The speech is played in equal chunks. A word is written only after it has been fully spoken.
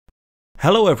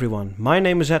Hello everyone, my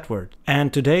name is Edward,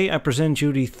 and today I present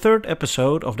you the third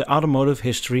episode of the Automotive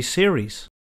History series.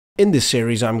 In this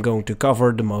series I'm going to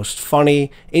cover the most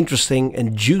funny, interesting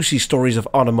and juicy stories of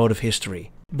automotive history.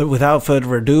 But without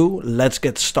further ado, let's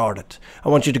get started. I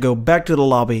want you to go back to the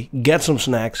lobby, get some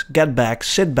snacks, get back,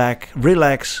 sit back,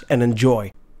 relax and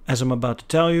enjoy. As I'm about to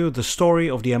tell you the story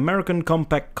of the American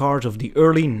compact cars of the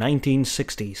early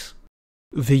 1960s.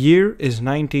 The year is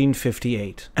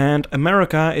 1958, and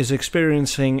America is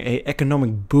experiencing an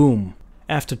economic boom.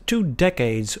 After 2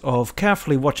 decades of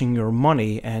carefully watching your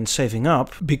money and saving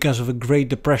up because of a Great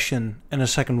Depression and a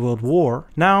Second World War,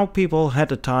 now people had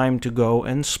the time to go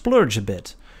and splurge a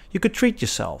bit. You could treat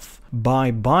yourself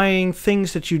by buying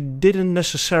things that you didn't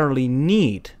necessarily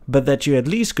need, but that you at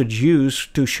least could use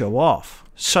to show off.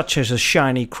 Such as a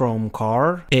shiny chrome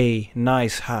car, a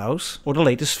nice house, or the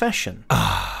latest fashion.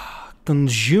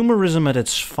 Consumerism at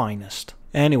its finest.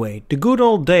 Anyway, the good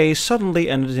old days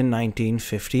suddenly ended in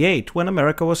 1958, when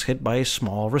America was hit by a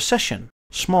small recession.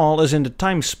 Small as in the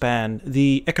time span.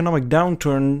 The economic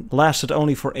downturn lasted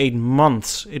only for 8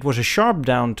 months. It was a sharp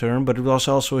downturn, but it was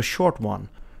also a short one.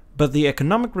 But the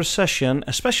economic recession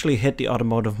especially hit the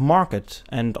automotive market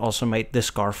and also made this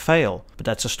car fail. But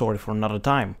that's a story for another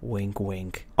time. Wink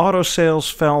wink. Auto sales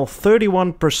fell 31%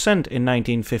 in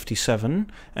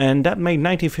 1957, and that made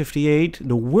 1958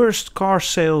 the worst car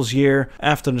sales year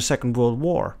after the Second World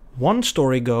War. One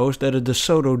story goes that a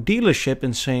DeSoto dealership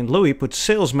in St. Louis put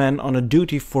salesmen on a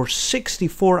duty for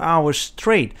 64 hours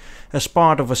straight as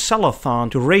part of a sell-a-thon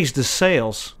to raise the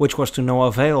sales, which was to no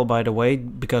avail, by the way,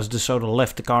 because DeSoto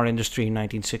left the car industry in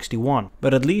 1961.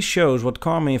 But at least shows what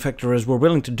car manufacturers were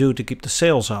willing to do to keep the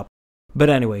sales up. But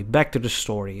anyway, back to the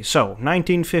story. So,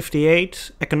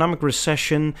 1958, economic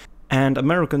recession, and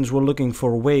Americans were looking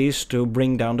for ways to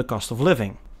bring down the cost of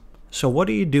living. So what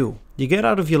do? You get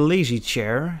out of your lazy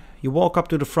chair, you walk up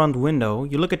to the front window,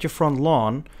 you look at your front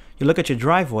lawn, you look at your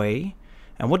driveway,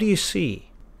 and what do you see?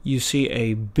 You see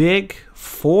a big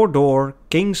 4-door,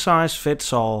 king-size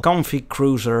fits-all, comfy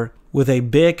cruiser with a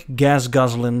big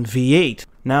gas-guzzling V8.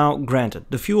 Now, granted,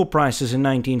 the fuel prices in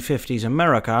 1950s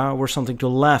America were something to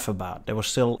laugh about. They were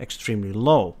still extremely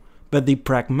low. But the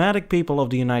pragmatic people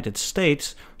of the United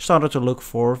States started to look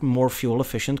for more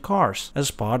fuel-efficient cars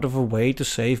as part of a way to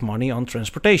save money on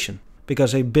transportation.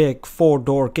 Because a big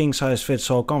 4-door king-size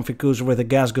fits-all comfy cruiser with a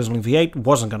gas-guzzling V8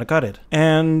 wasn't gonna cut it.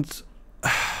 And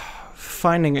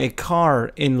finding a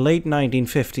car in late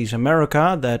 1950s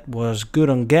America that was good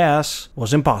on gas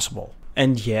was impossible.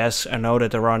 And yes, I know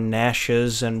that there are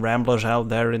Nashes and Ramblers out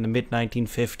there in the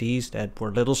mid-1950s that were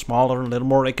a little smaller and a little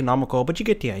more economical, but you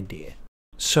get the idea.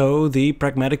 So the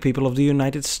pragmatic people of the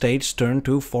United States turned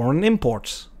to foreign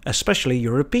imports, especially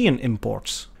European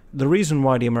imports. The reason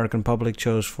why the American public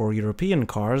chose for European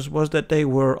cars was that they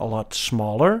were a lot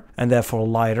smaller and therefore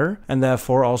lighter and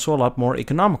therefore also a lot more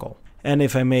economical. And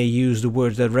if I may use the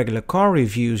words that regular car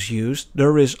reviews used,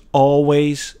 there is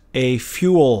always a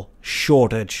fuel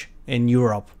shortage in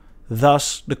Europe.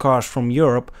 Thus, the cars from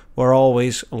Europe were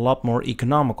always a lot more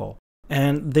economical.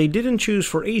 And they didn't choose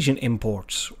for Asian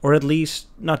imports, or at least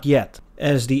not yet,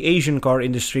 as the Asian car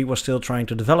industry was still trying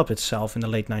to develop itself in the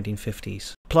late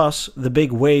 1950s. Plus, the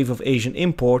big wave of Asian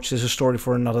imports is a story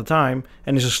for another time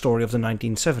and is a story of the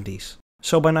 1970s.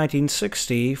 So by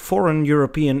 1960, foreign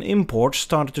European imports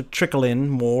started to trickle in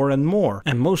more and more,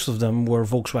 and most of them were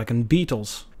Volkswagen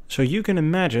Beetles. So you can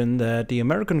imagine that the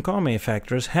American car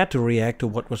manufacturers had to react to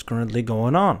what was currently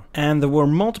going on. And there were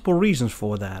multiple reasons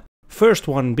for that. First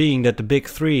one being that the big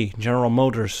three, General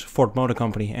Motors, Ford Motor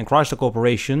Company and Chrysler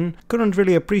Corporation, couldn't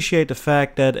really appreciate the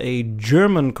fact that a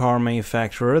German car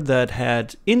manufacturer that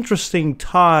had interesting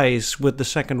ties with the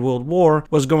Second World War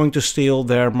was going to steal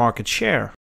their market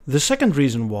share. The second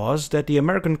reason was that the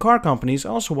American car companies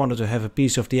also wanted to have a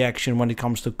piece of the action when it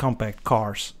comes to compact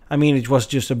cars. I mean, it was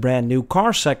just a brand new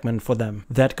car segment for them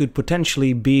that could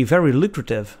potentially be very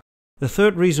lucrative. The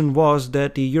third reason was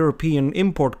that the European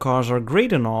import cars are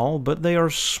great and all, but they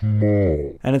are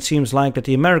small. And it seems like that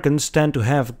the Americans tend to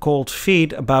have cold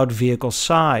feet about vehicle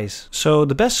size. So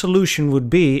the best solution would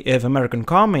be if American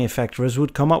car manufacturers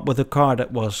would come up with a car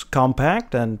that was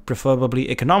compact and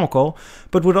preferably economical,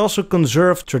 but would also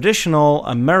conserve traditional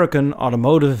American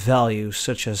automotive values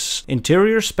such as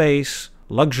interior space,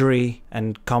 luxury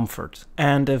and comfort.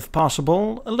 And if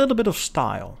possible, a little bit of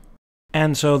style.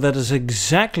 And so that is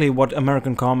exactly what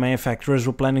American car manufacturers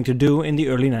were planning to do in the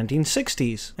early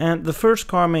 1960s. And the first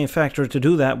car manufacturer to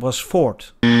do that was Ford,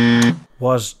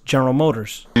 was General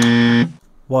Motors,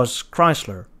 was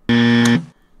Chrysler,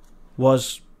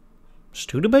 was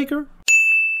Studebaker?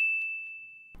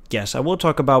 yes, I will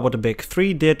talk about what the big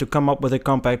three did to come up with a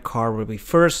compact car, but we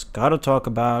first gotta talk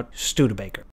about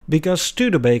Studebaker. Because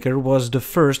Studebaker was the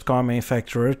first car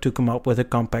manufacturer to come up with a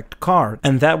compact car,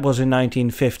 and that was in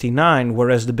 1959,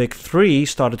 whereas the big three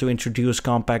started to introduce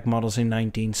compact models in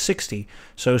 1960.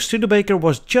 So Studebaker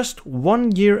was just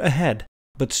 1 year ahead.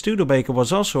 But Studebaker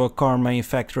was also a car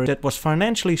manufacturer that was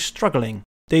financially struggling.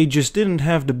 They just didn't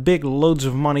have the big loads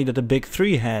of money that the big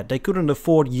three had. They couldn't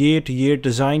afford year-to-year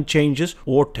design changes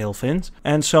or tail fins.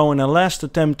 And so in a last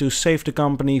attempt to save the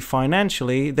company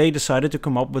financially, they decided to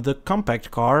come up with a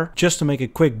compact car just to make a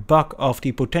quick buck off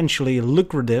the potentially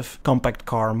lucrative compact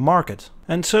car market.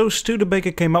 And so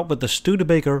Studebaker came up with the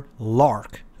Studebaker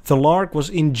Lark. The Lark was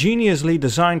ingeniously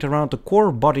designed around the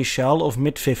core body shell of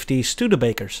mid-50s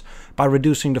Studebakers. By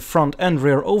reducing the front and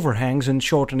rear overhangs and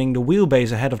shortening the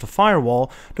wheelbase ahead of the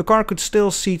firewall, the car could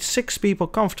still seat 6 people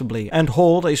comfortably and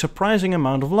hold a surprising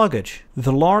amount of luggage.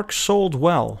 The Lark sold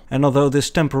well, and although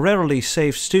this temporarily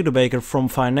saved Studebaker from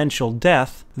financial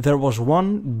death, there was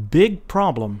one big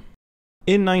problem.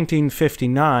 In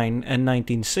 1959 and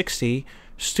 1960,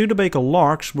 Studebaker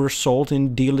Larks were sold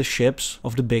in dealerships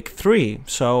of the big three.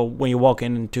 So when you walk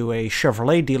into a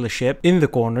Chevrolet dealership, in the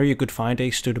corner you could find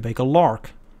a Studebaker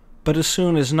Lark. But as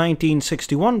soon as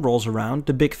 1961 rolls around,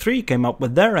 the big three came up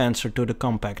with their answer to the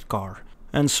compact car.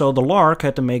 And so the Lark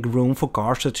had to make room for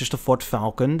cars such as the Ford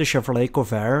Falcon, the Chevrolet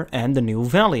Corvair and the new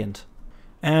Valiant.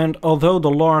 And although the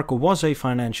Lark was a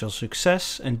financial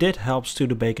success and did help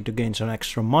Studebaker to gain some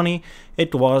extra money,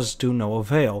 it was to no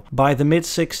avail. By the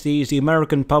mid-60s, the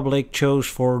American public chose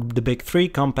for the big three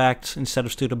compacts instead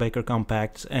of Studebaker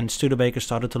compacts, and Studebaker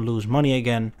started to lose money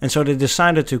again, and so they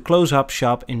decided to close up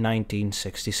shop in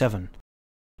 1967.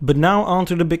 But now on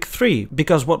to the big three,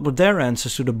 because what were their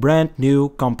answers to the brand new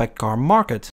compact car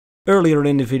market? Earlier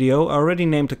in the video I already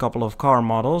named a couple of car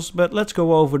models, but let's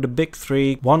go over the big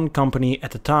three one company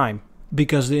at a time.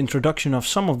 Because the introduction of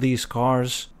some of these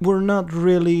cars were not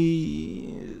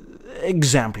really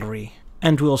exemplary.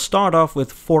 And we'll start off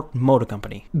with Ford Motor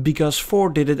Company. Because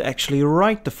Ford did it actually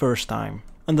right the first time.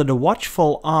 Under the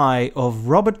watchful eye of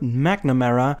Robert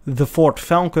McNamara, the Ford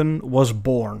Falcon was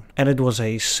born. And it was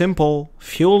a simple,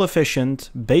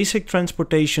 fuel-efficient, basic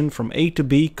transportation from A to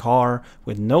B car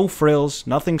with no frills,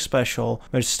 nothing special,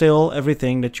 but still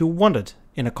everything that you wanted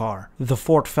in a car. The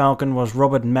Ford Falcon was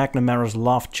Robert McNamara's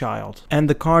love child. And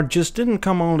the car just didn't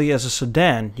come only as a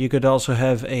sedan. You could also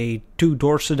have a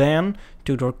two-door sedan,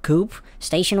 two-door coupe,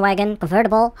 station wagon,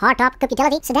 convertible, hardtop, coupe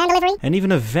utility, sedan delivery, and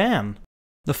even a van.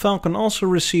 The Falcon also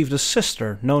received a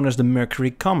sister known as the Mercury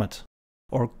Comet,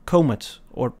 or Comet,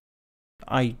 or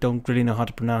I don't really know how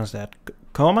to pronounce that.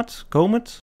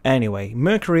 Comet? Anyway,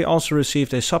 Mercury also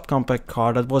received a subcompact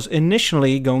car that was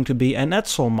initially going to be an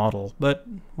Edsel model, but,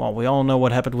 well, we all know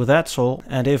what happened with Edsel,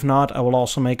 and if not, I will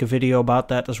also make a video about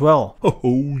that as well.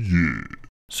 Oh yeah.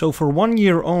 So for 1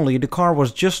 year only, the car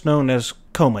was just known as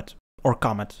Comet, or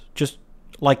Comet, just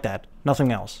like that,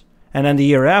 nothing else. And then the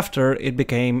year after, it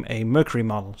became a Mercury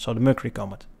model, so the Mercury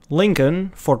Comet.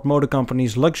 Lincoln, Ford Motor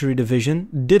Company's luxury division,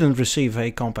 didn't receive a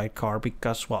compact car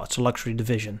because, well, it's a luxury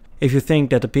division. If you think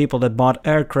that the people that bought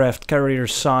aircraft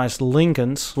carrier-sized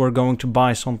Lincolns were going to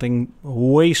buy something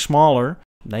way smaller,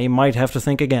 then you might have to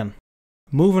think again.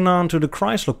 Moving on to the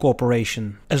Chrysler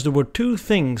Corporation, as there were two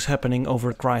things happening over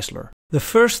at Chrysler. The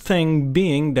first thing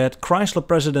being that Chrysler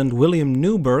president William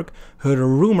Newberg heard a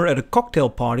rumor at a cocktail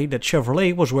party that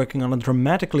Chevrolet was working on a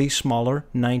dramatically smaller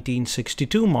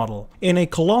 1962 model. In a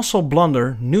colossal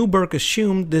blunder, Newberg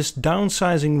assumed this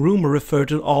downsizing rumor referred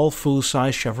to all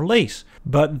full-size Chevrolets.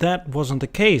 But that wasn't the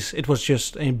case, it was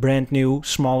just a brand new,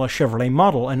 smaller Chevrolet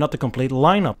model and not the complete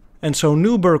lineup. And so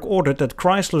Newberg ordered that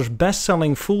Chrysler's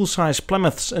best-selling full-size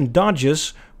Plymouths and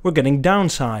Dodges were getting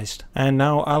downsized. And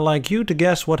now I'd like you to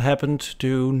guess what happened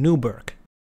to Newberg.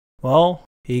 Well,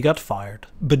 he got fired.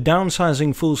 But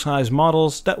downsizing full-size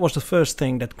models, that was the first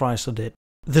thing that Chrysler did.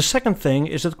 The second thing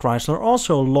is that Chrysler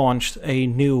also launched a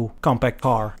new compact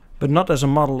car. But not as a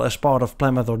model as part of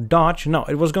Plymouth or Dodge, no,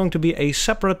 it was going to be a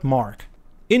separate mark.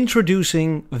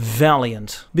 Introducing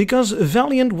Valiant. Because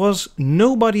Valiant was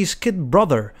nobody's kid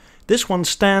brother. This one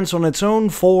stands on its own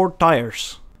 4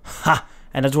 tires. Ha!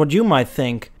 And that's what you might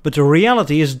think, but the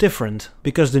reality is different,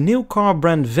 because the new car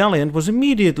brand Valiant was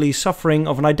immediately suffering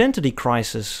of an identity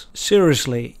crisis.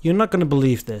 Seriously, you're not gonna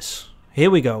believe this.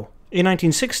 Here we go. In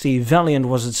 1960, Valiant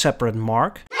was a separate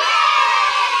mark.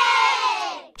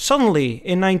 Suddenly,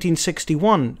 in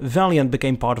 1961, Valiant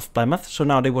became part of Plymouth, so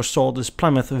now they were sold as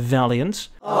Plymouth Valiants.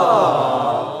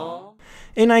 Aww.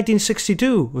 In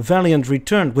 1962, Valiant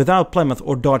returned without Plymouth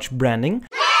or Dodge branding.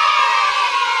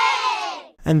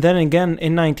 And then again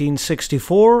in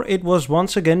 1964 it was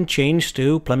once again changed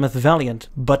to Plymouth Valiant,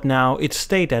 but now it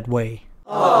stayed that way.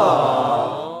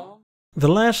 Aww. The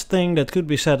last thing that could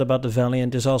be said about the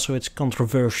Valiant is also its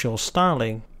controversial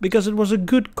styling, because it was a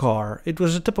good car. It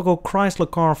was a typical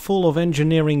Chrysler car full of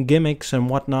engineering gimmicks and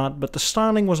whatnot, but the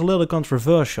styling was a little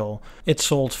controversial. It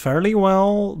sold fairly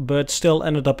well, but still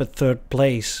ended up at 3rd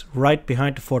place, right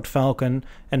behind the Ford Falcon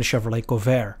and the Chevrolet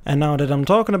Corvair. And now that I'm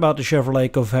talking about the Chevrolet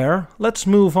Corvair, let's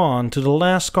move on to the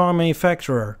last car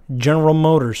manufacturer, General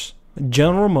Motors.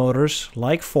 General Motors,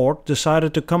 like Ford,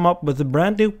 decided to come up with a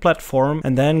brand new platform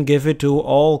and then give it to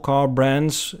all car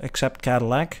brands except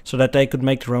Cadillac so that they could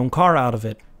make their own car out of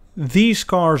it. These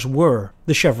cars were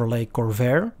the Chevrolet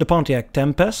Corvair, the Pontiac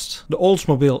Tempest, the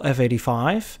Oldsmobile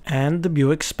F85 and the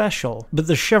Buick Special. But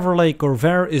the Chevrolet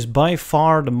Corvair is by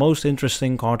far the most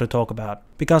interesting car to talk about,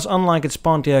 because unlike its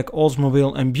Pontiac,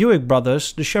 Oldsmobile and Buick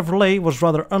brothers, the Chevrolet was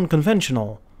rather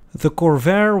unconventional. The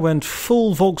Corvair went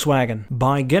full Volkswagen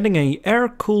by getting an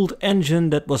air-cooled engine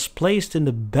that was placed in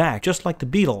the back, just like the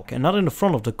Beetle, and not in the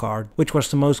front of the car, which was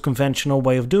the most conventional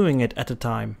way of doing it at the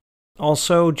time.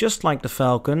 Also, just like the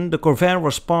Falcon, the Corvair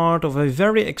was part of a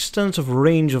very extensive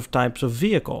range of types of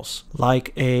vehicles,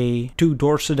 like a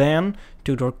 2-door sedan,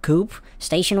 2-door coupe,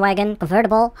 station wagon,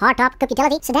 convertible, hardtop, coupe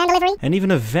utility, sedan delivery, and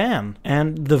even a van.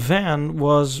 And the van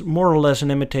was more or less an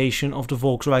imitation of the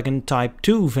Volkswagen Type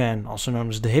 2 van, also known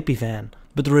as the hippie van.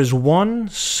 But there is one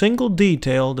single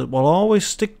detail that will always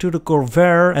stick to the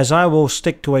Corvair, as I will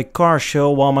stick to a car show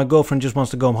while my girlfriend just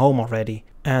wants to go home already.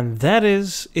 And that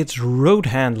is its road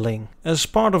handling. As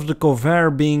part of the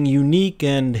Corvair being unique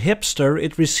and hipster,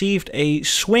 it received a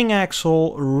swing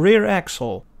axle rear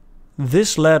axle.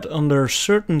 This led under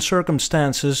certain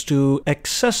circumstances to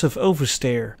excessive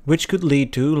oversteer, which could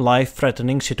lead to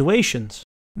life-threatening situations.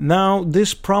 Now,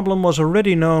 this problem was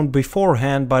already known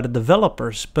beforehand by the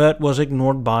developers, but was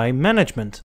ignored by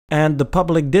management. And the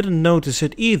public didn't notice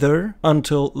it either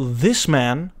until this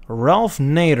man, Ralph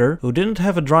Nader, who didn't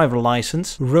have a driver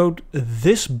license, wrote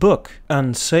this book,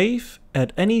 Unsafe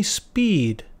at Any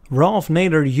Speed. Ralph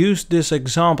Nader used this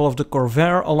example of the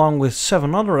Corvair along with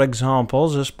 7 other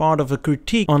examples as part of a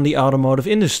critique on the automotive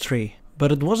industry.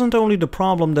 But it wasn't only the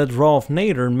problem that Ralph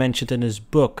Nader mentioned in his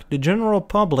book. The general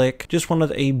public just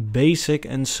wanted a basic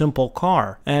and simple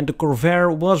car, and the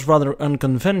Corvair was rather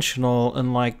unconventional,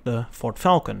 unlike the Ford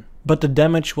Falcon. But the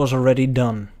damage was already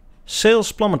done.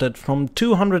 Sales plummeted from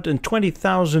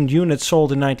 220,000 units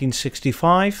sold in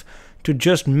 1965 to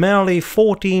just merely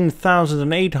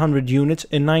 14,800 units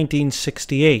in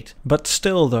 1968. But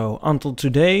still though, until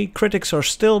today, critics are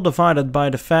still divided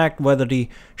by the fact whether the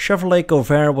Chevrolet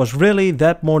Corvair was really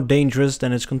that more dangerous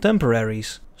than its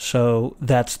contemporaries. So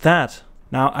that's that.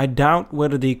 Now, I doubt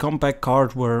whether the compact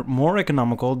cars were more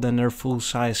economical than their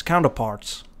full-size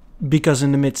counterparts, because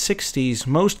in the mid-60s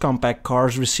most compact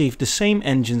cars received the same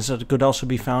engines that could also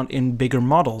be found in bigger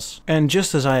models. And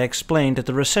just as I explained that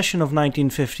the recession of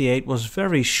 1958 was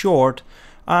very short,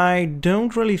 I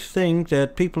don't really think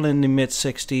that people in the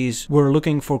mid-60s were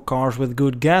looking for cars with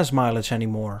good gas mileage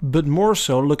anymore, but more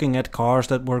so looking at cars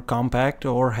that were compact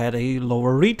or had a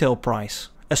lower retail price.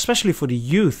 Especially for the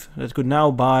youth that could now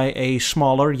buy a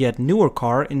smaller yet newer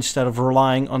car instead of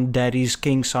relying on daddy's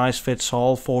king-size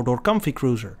fits-all 4-door comfy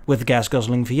cruiser with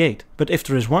gas-guzzling V8. But if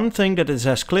there is one thing that is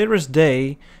as clear as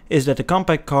day, is that the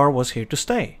compact car was here to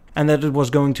stay, and that it was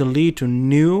going to lead to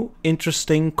new,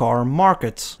 interesting car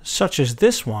markets, such as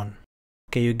this one.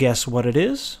 Can you guess what it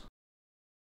is?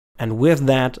 And with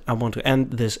that, I want to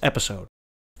end this episode.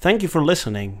 Thank you for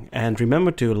listening, and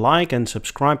remember to like and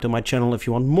subscribe to my channel if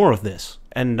you want more of this.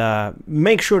 And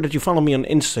make sure that you follow me on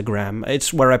Instagram.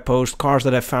 It's where I post cars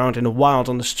that I found in the wild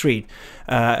on the street,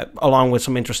 along with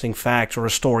some interesting facts or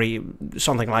a story,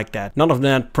 something like that. None of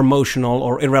that promotional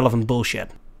or irrelevant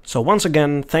bullshit. So once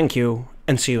again, thank you,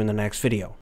 and see you in the next video.